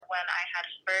when I had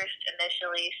first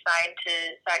initially signed to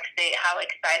Sac State how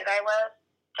excited I was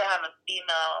to have a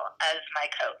female as my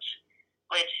coach,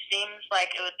 which seems like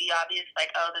it would be obvious,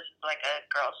 like, oh, this is like a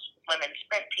women's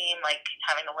sprint team, like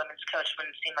having a women's coach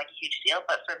wouldn't seem like a huge deal.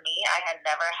 But for me, I had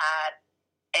never had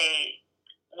a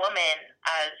woman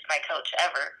as my coach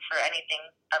ever for anything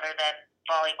other than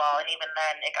volleyball, and even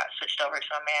then it got switched over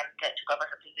to a man that took over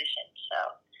her position. So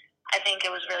I think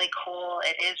it was really cool.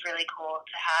 It is really cool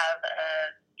to have a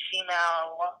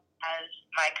female as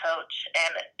my coach,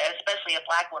 and especially a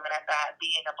black woman at that.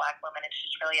 Being a black woman, it's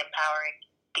just really empowering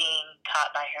being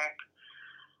taught by her.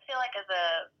 I feel like as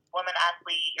a woman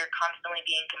athlete, you're constantly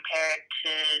being compared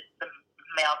to the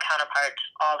male counterparts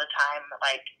all the time,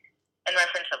 like in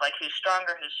reference of like who's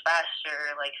stronger, who's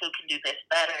faster, like who can do this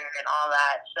better and all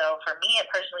that. So for me, it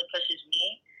personally pushes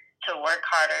me to work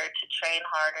harder, to train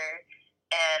harder,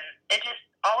 and it just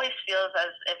always feels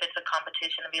as if it's a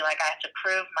competition to be like I have to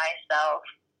prove myself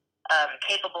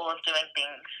capable of doing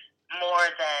things more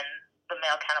than the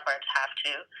male counterparts have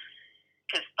to.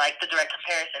 Because like the direct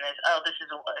comparison is, oh,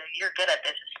 you're good at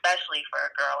this, especially for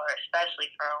a girl or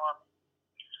especially for a woman.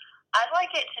 I'd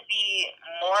like it to be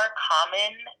more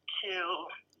common to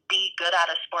be good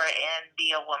at a sport and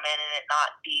be a woman, and it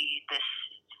not be this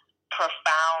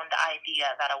profound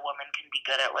idea that a woman can be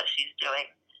good at what she's doing,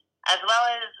 as well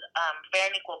as fair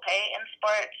and equal pay in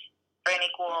sports, fair and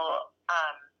equal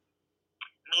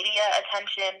media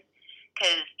attention.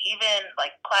 Because even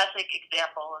like classic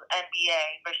example, NBA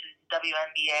versus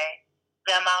WNBA,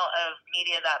 the amount of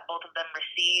media that both of them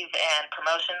receive and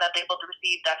promotion that they both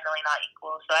receive, definitely not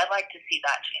equal. So I'd like to see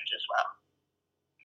that change as well.